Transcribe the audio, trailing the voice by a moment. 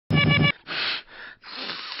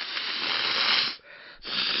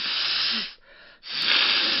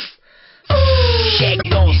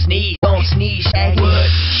Shaggy. What?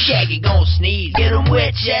 Shaggy gon' sneeze, get him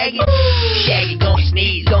wet, Shaggy. Shaggy gon'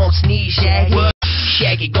 sneeze, don't sneeze, Shaggy. What?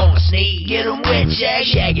 Shaggy gon' sneeze, get him wet,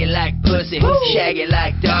 Shaggy. Shaggy like pussy, Shaggy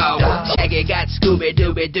like dog. Shaggy got Scooby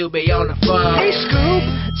Dooby Dooby on the phone. Hey, Scoob.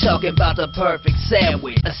 Talking about the perfect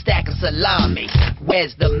sandwich, a stack of salami.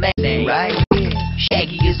 Where's the mayonnaise? Right here.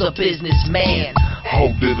 Shaggy is a businessman,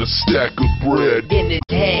 holding a stack of bread in his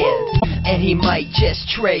hand, and he might just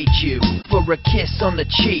trade you for a kiss on the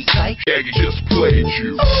cheek. Like Shaggy just played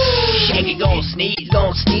you. Shaggy gon' sneeze,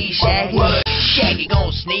 Shaggy. What? Shaggy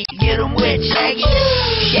gon' sneeze, get him wet, Shaggy.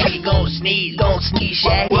 Shaggy gon' sneeze,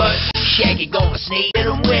 Shaggy. What? Shaggy gon' sneeze, get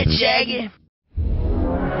him wet, Shaggy.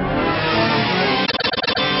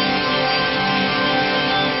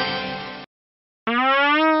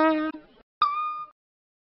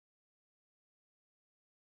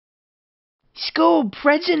 Scoob,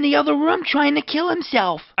 Fred's in the other room trying to kill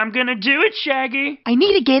himself. I'm gonna do it, Shaggy. I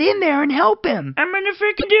need to get in there and help him. I'm gonna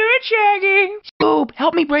freaking do it, Shaggy. Scoob,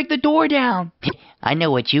 help me break the door down. I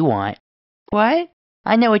know what you want. What?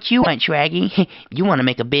 I know what you want, Shaggy. You want to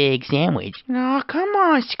make a big sandwich. Oh, come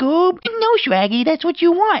on, Scoob. No, Shaggy, that's what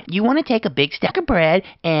you want. You want to take a big stack of bread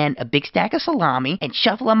and a big stack of salami and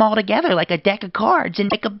shuffle them all together like a deck of cards and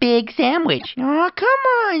make a big sandwich. Oh, come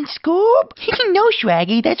on, Scoob. No,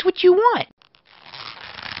 Shaggy, that's what you want.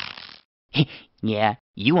 Yeah,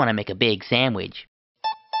 you want to make a big sandwich.